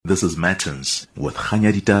This is Matins with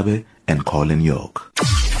Khanya, Litabe and Colin York.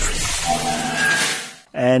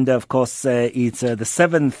 And of course, it's the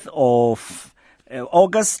 7th of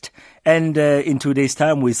August, and in 2 days'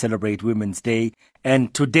 time we celebrate Women's Day.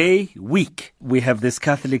 And today week we have this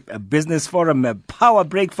Catholic Business Forum Power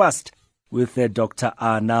Breakfast with Dr.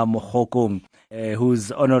 Anna Mokgokong,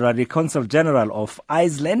 who's Honorary Consul General of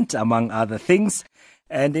Iceland, among other things.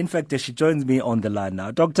 And in fact, she joins me on the line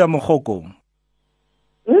now. Dr. Mokgokong.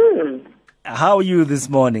 How are you this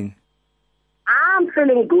morning? I'm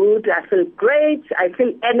feeling good. I feel great. I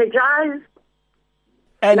feel energized.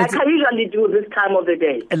 And like I usually do this time of the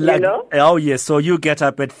day, like, you know? Oh, yes. So you get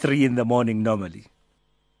up at 3 in the morning normally?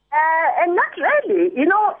 And not really. You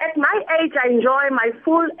know, at my age, I enjoy my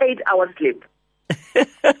full 8-hour sleep.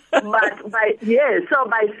 But by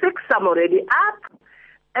 6, I'm already up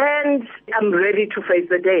and I'm ready to face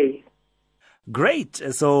the day. Great.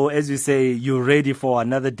 So, as you say, you're ready for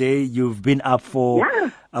another day. You've been up for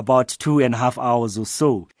about 2.5 hours or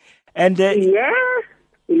so. And yes.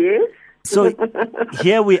 So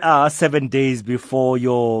here we are 7 days before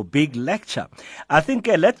your big lecture. I think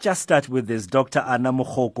let's just start with this. Dr. Anna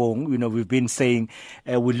Mokgokong, you know, we've been saying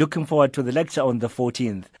we're looking forward to the lecture on the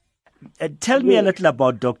 14th. Tell me a little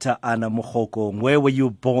about Dr. Anna Mokgokong. Where were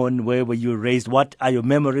you born? Where were you raised? What are your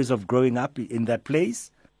memories of growing up in that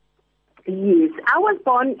place? Yes, I was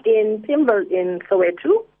born in Timber in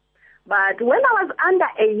Soweto, but when I was under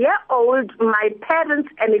a year old, my parents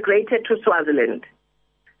emigrated to Swaziland.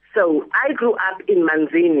 So I grew up in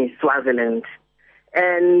Manzini, Swaziland,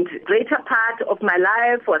 and greater part of my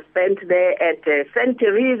life was spent there at St.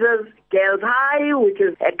 Teresa's Girls High, which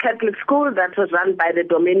is a Catholic school that was run by the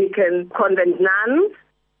Dominican convent nuns.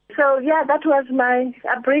 So that was my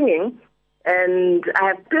upbringing, and I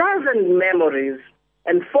have pleasant memories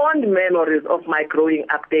and fond memories of my growing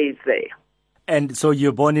up days there. And so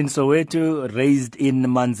you're born in Soweto, raised in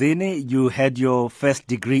Manzini. You had your first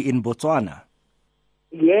degree in Botswana.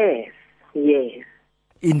 Yes.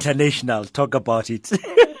 International, talk about it.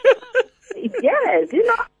 Yes, you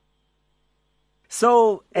know.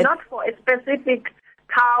 So not for a specific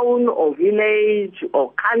town or village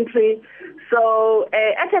or country. So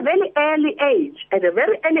at a very early age,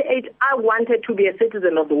 I wanted to be a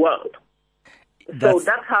citizen of the world. So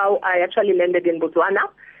that's how I actually landed in Botswana,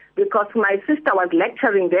 because my sister was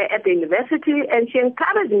lecturing there at the university, and she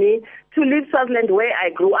encouraged me to leave Swaziland where I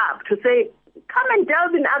grew up, to say, come and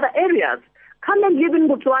delve in other areas. Come and live in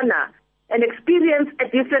Botswana and experience a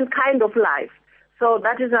different kind of life. So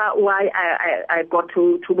that is why I got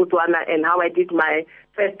to Botswana and how I did my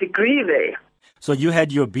first degree there. So you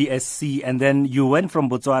had your BSc, and then you went from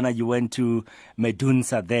Botswana, you went to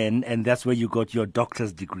Medunsa then, and that's where you got your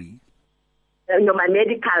doctor's degree. No, my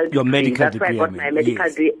medical degree. Your medical That's degree. That's where I got my medical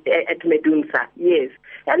degree at Medunsa, yes.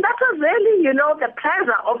 And that was really, the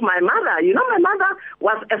pleasure of my mother. My mother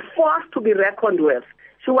was a force to be reckoned with.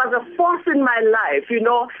 She was a force in my life,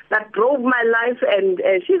 that drove my life, and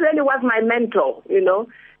she really was my mentor,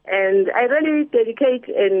 And I really dedicate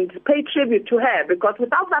and pay tribute to her, because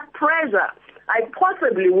without that pressure, I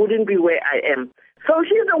possibly wouldn't be where I am. So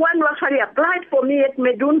she's the one who actually applied for me at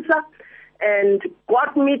Medunsa and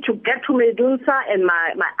got me to get to Medunsa, and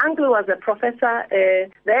my uncle was a professor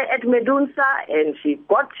there at Medunsa, and she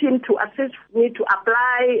got him to assist me to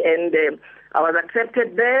apply, and I was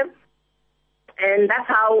accepted there, and that's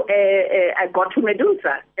how I got to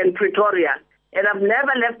Medunsa in Pretoria, and I've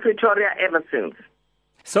never left Pretoria ever since.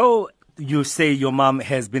 So you say your mom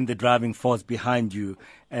has been the driving force behind you.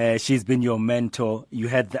 She's been your mentor. You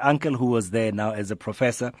had the uncle who was there now as a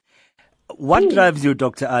professor. What drives you,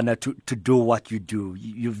 Dr. Anna, to do what you do?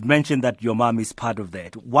 You've mentioned that your mom is part of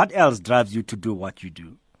that. What else drives you to do what you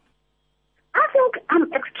do? I think I'm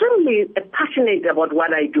extremely passionate about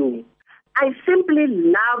what I do. I simply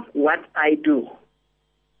love what I do.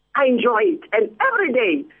 I enjoy it. And every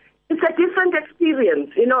day, it's a different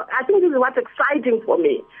experience. I think this is what's exciting for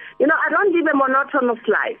me. I don't live a monotonous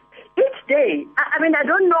life. Each day, I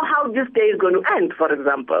don't know how this day is going to end, for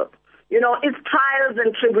example. Its trials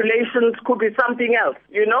and tribulations could be something else,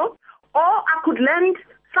 or I could land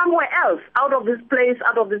somewhere else, out of this place,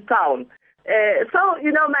 out of this town.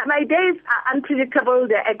 My days are unpredictable,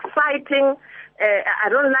 they're exciting. I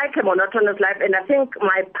don't like a monotonous life, and I think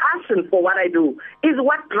my passion for what I do is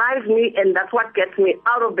what drives me, and that's what gets me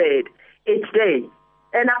out of bed each day.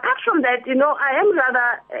 And apart from that, I am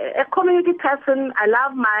rather a community person. I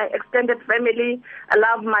love my extended family. I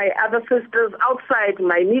love my other sisters outside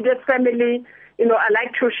my immediate family. I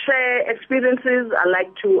like to share experiences. I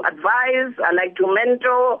like to advise. I like to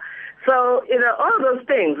mentor. So, all those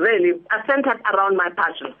things really are centered around my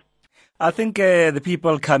passion. I think the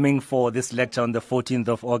people coming for this lecture on the 14th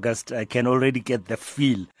of August can already get the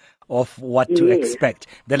feel of what to expect.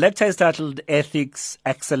 The lecture is titled Ethics,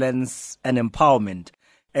 Excellence and Empowerment.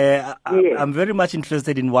 I'm very much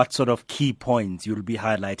interested in what sort of key points you'll be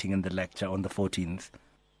highlighting in the lecture on the 14th.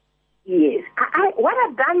 Yes. What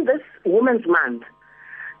I've done this Women's Month,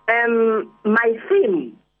 my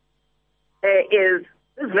theme is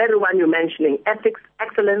this very one you're mentioning, ethics,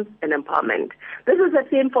 excellence, and empowerment. This is a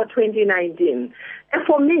theme for 2019. And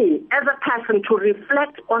for me, as a person, to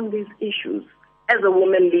reflect on these issues as a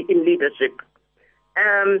woman in leadership.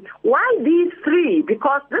 Why these three?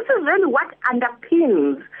 Because this is really what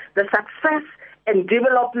underpins the success and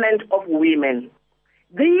development of women.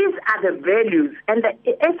 These are the values and the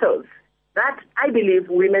ethos that I believe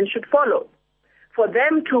women should follow for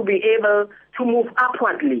them to be able to move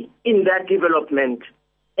upwardly in their development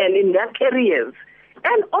and in their careers,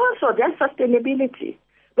 and also their sustainability.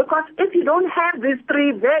 Because if you don't have these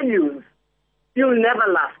three values, you'll never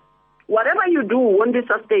last. Whatever you do won't be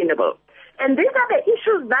sustainable. And these are the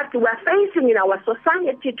issues that we're facing in our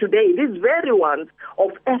society today, these very ones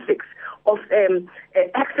of ethics, of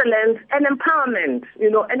excellence and empowerment.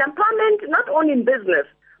 And empowerment not only in business,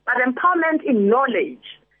 but empowerment in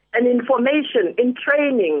knowledge and information, in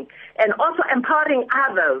training, and also empowering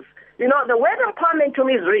others. The word empowerment to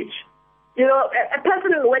me is rich. A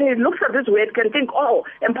person, when he looks at this word, can think, oh,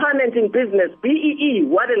 empowerment in business, BEE,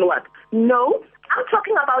 what and what. No, I'm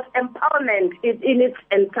talking about empowerment in its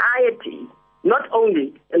entirety, not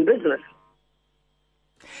only in business.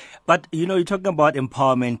 But, you're talking about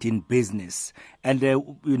empowerment in business. And,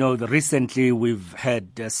 recently we've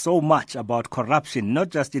heard so much about corruption, not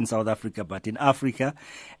just in South Africa, but in Africa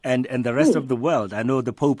and the rest of the world. I know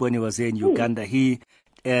the Pope, when he was in Uganda,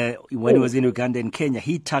 when he was in Uganda and Kenya,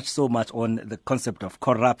 he touched so much on the concept of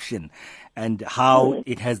corruption and how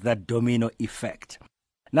it has that domino effect.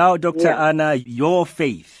 Now, Dr. Anna, your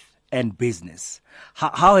faith and business,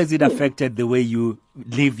 how has it affected the way you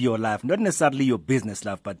live your life? Not necessarily your business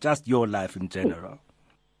life, but just your life in general.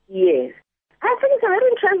 Yes. I think it's a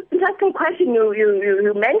very interesting question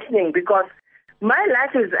you're mentioning, because my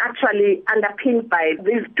life is actually underpinned by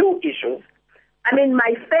these two issues.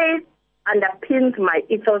 My faith underpins my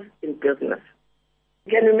ethos in business.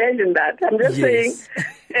 Can you imagine that? I'm just saying,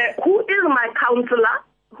 who is my counselor?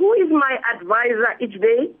 Who is my advisor each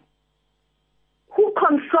day? Who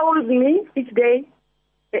consoles me each day?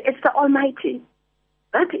 It's the Almighty.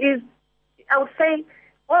 That is, I would say,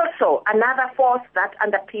 also another force that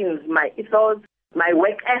underpins my ethos, my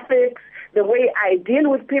work ethics, the way I deal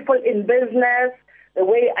with people in business, the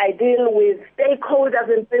way I deal with stakeholders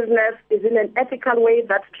in business is in an ethical way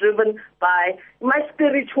that's driven by my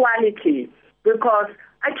spirituality. Because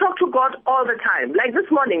I talk to God all the time. Like this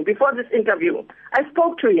morning, before this interview, I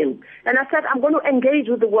spoke to him and I said, I'm going to engage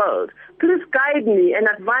with the world. Please guide me and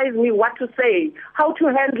advise me what to say, how to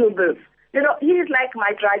handle this. He's like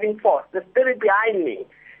my driving force, the spirit behind me.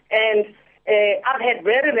 And I've had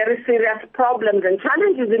very, very serious problems and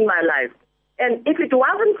challenges in my life. And if it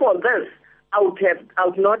wasn't for this, I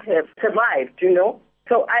would not have survived,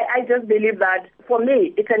 So I just believe that for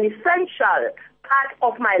me, it's an essential part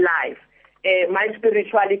of my life, my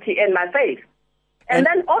spirituality and my faith. And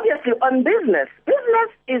then obviously on business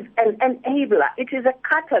is an enabler. It is a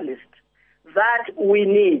catalyst that we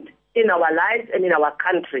need in our lives and in our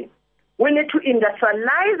country. We need to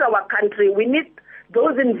industrialize our country. We need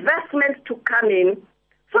those investments to come in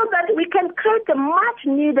so that we can create the much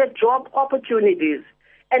needed job opportunities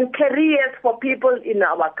and careers for people in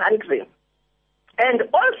our country. And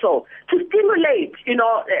also to stimulate,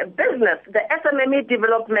 business, the SMME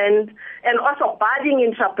development, and also budding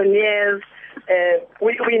entrepreneurs.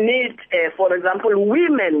 We need, for example,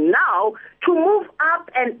 women now to move up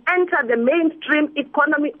and enter the mainstream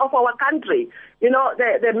economy of our country.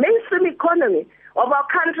 The mainstream economy of our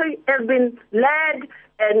country has been led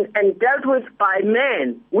and dealt with by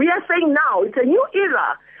men. We are saying now it's a new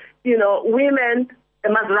era. Women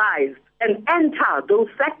must rise and enter those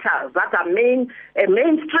sectors that are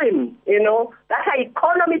mainstream, that are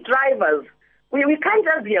economy drivers. We can't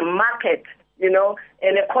just be a market,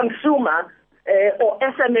 and a consumer or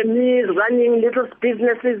SMMEs running little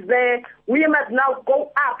businesses there. We must now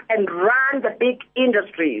go up and run the big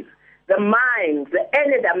industries, the mines, the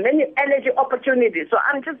many energy opportunities. So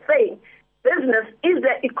I'm just saying, business is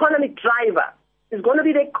the economic driver. It's going to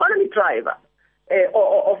be the economic driver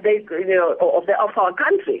of our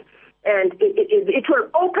country, and it will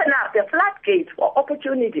open up the floodgates for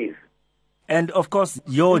opportunities. And of course,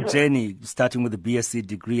 your journey, starting with a BSc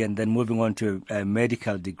degree and then moving on to a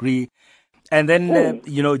medical degree, And then,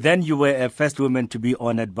 then you were a first woman to be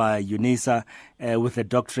honored by UNISA with a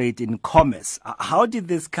doctorate in commerce. How did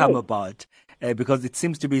this come about? Because it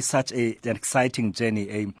seems to be such an exciting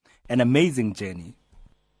journey, an amazing journey.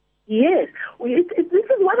 Yes. This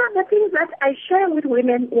is one of the things that I share with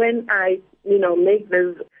women when I, make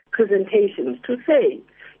those presentations, to say,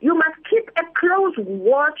 you must keep a close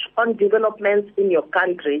watch on developments in your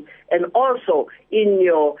country and also in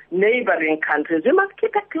your neighboring countries. You must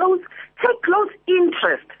take close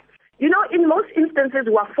interest. In most instances,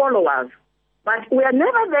 we are followers, but we are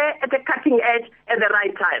never there at the cutting edge at the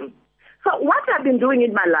right time. So what I've been doing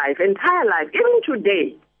in my life, entire life, even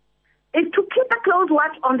today, is to keep a close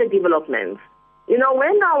watch on the developments. When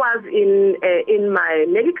I was in my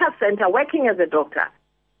medical center working as a doctor,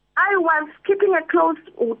 I was keeping a close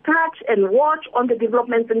touch and watch on the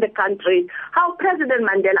developments in the country, how President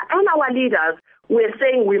Mandela and our leaders were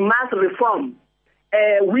saying we must reform.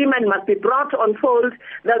 Women must be brought on fold.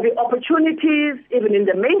 There'll be opportunities even in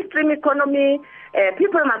the mainstream economy.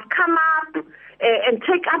 People must come up and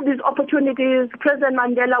take up these opportunities. President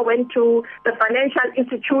Mandela went to the financial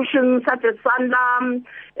institutions such as Sanlam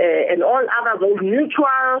and all others, those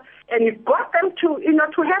mutual, and he got them to,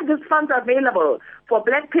 to have these funds available for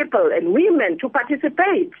black people and women to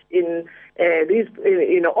participate in these,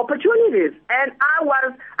 opportunities. And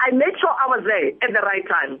I made sure I was there at the right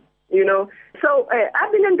time, So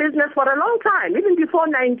I've been in business for a long time, even before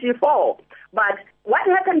 94. But what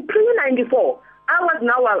happened pre-94, I was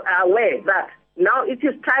now aware that now it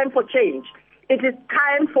is time for change. It is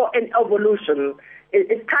time for an evolution.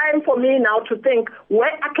 It's time for me now to think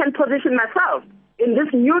where I can position myself in this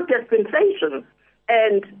new dispensation.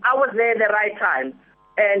 And I was there at the right time.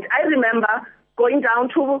 And I remember going down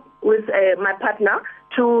with my partner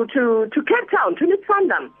to Cape Town, to meet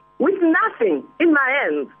Sanlam, with nothing in my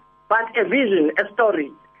hands but a vision, a story,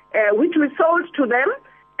 which we sold to them,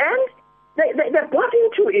 and they bought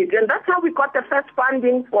into it. And that's how we got the first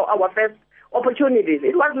funding for our first opportunities.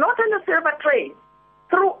 It was not on a silver tray.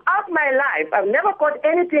 Throughout my life, I've never got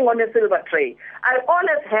anything on a silver tray. I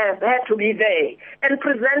always have had to be there and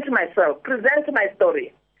present myself, present my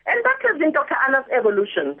story. And that has been Dr. Anna's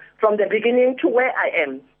evolution from the beginning to where I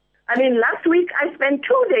am. Last week I spent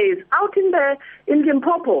 2 days out in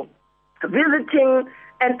Limpopo visiting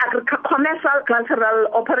an commercial cultural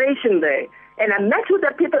operation there. And I met with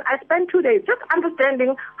the people. I spent 2 days just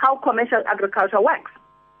understanding how commercial agriculture works.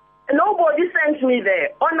 Nobody sent me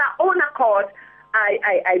there. On our own accord,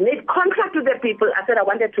 I made contact with the people. I said I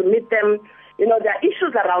wanted to meet them. There are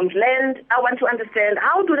issues around land. I want to understand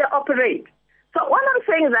how do they operate. So what I'm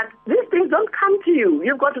saying is that these things don't come to you.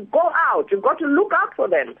 You've got to go out. You've got to look out for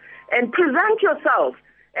them and present yourself.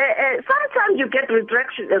 Sometimes you get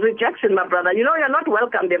rejection, my brother. You're not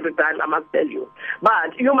welcomed every time, I must tell you.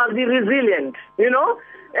 But you must be resilient, Be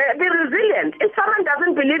resilient. If someone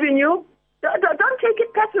doesn't believe in you, don't take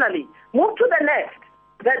it personally. Move to the next.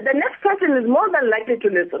 The next person is more than likely to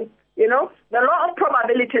listen. The law of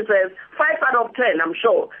probability says 5 out of 10, I'm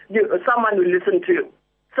sure, someone will listen to you.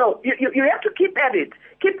 So you have to keep at it.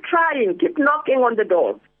 Keep trying. Keep knocking on the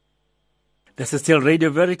doors. This is still Radio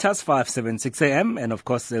Veritas, 576 AM. And of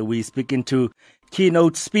course, we're speaking to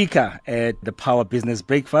keynote speaker at the Power Business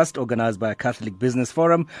Breakfast organized by Catholic Business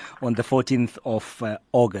Forum on the 14th of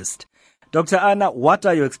August. Dr. Anna, what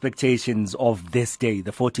are your expectations of this day,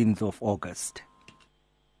 the 14th of August?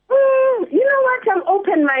 I'm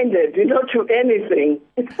open-minded, to anything.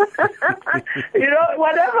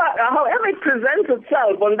 However it presents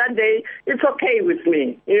itself on that day, it's okay with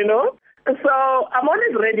me, So I'm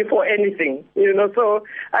always ready for anything, So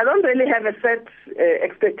I don't really have a set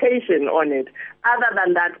expectation on it. Other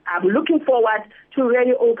than that, I'm looking forward to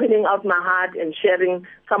really opening out my heart and sharing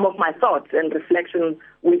some of my thoughts and reflections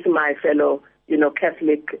with my fellow,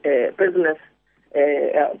 Catholic business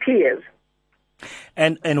peers.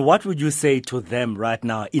 And what would you say to them right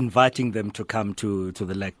now, inviting them to come to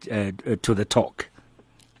the talk?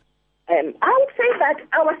 I would say that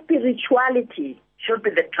our spirituality should be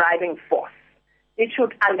the driving force. It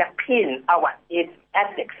should underpin our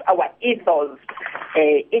ethics, our ethos.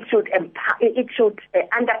 It should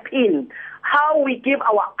underpin how we give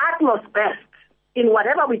our utmost best in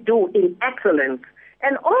whatever we do in excellence,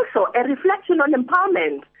 and also a reflection on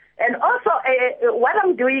empowerment. And also, what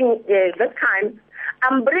I'm doing this time,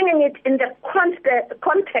 I'm bringing it in the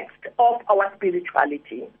context of our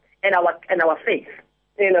spirituality and our faith.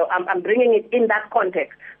 I'm bringing it in that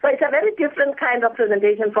context. So it's a very different kind of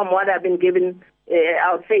presentation from what I've been given,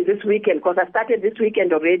 I would say, this weekend, because I started this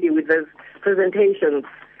weekend already with these presentations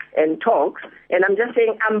and talks. And I'm just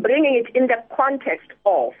saying I'm bringing it in the context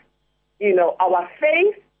of, our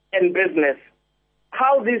faith and business.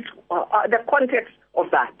 How this, the context of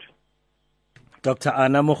that. Dr.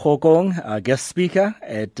 Anna Mokgokong, our guest speaker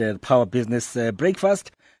at the Power Business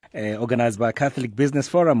Breakfast, organized by Catholic Business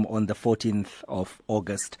Forum on the 14th of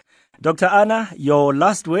August. Dr. Anna, your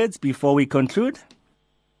last words before we conclude?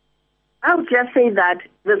 I would just say that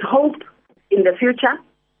there's hope in the future,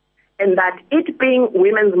 and that it being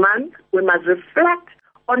Women's Month, we must reflect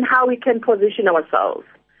on how we can position ourselves,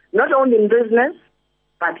 not only in business,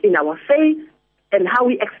 but in our faith, and how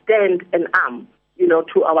we extend an arm,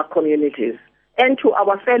 to our communities and to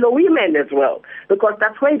our fellow women as well, because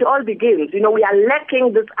that's where it all begins. We are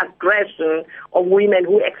lacking this aggression of women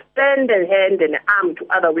who extend a hand and an arm to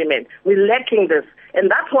other women. We're lacking this, and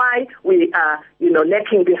that's why we are,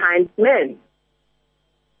 lacking behind men.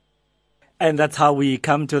 And that's how we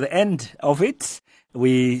come to the end of it.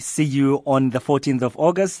 We see you on the 14th of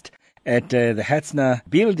August at the Hetzner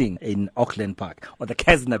building in Auckland Park, or the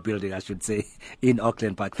Kesner building, I should say, in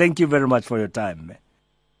Auckland Park. Thank you very much for your time.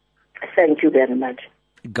 Thank you very much.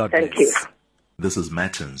 God Thank bless. you. This is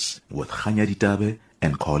Matins with Khanya Litabe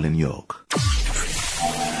and Colin York.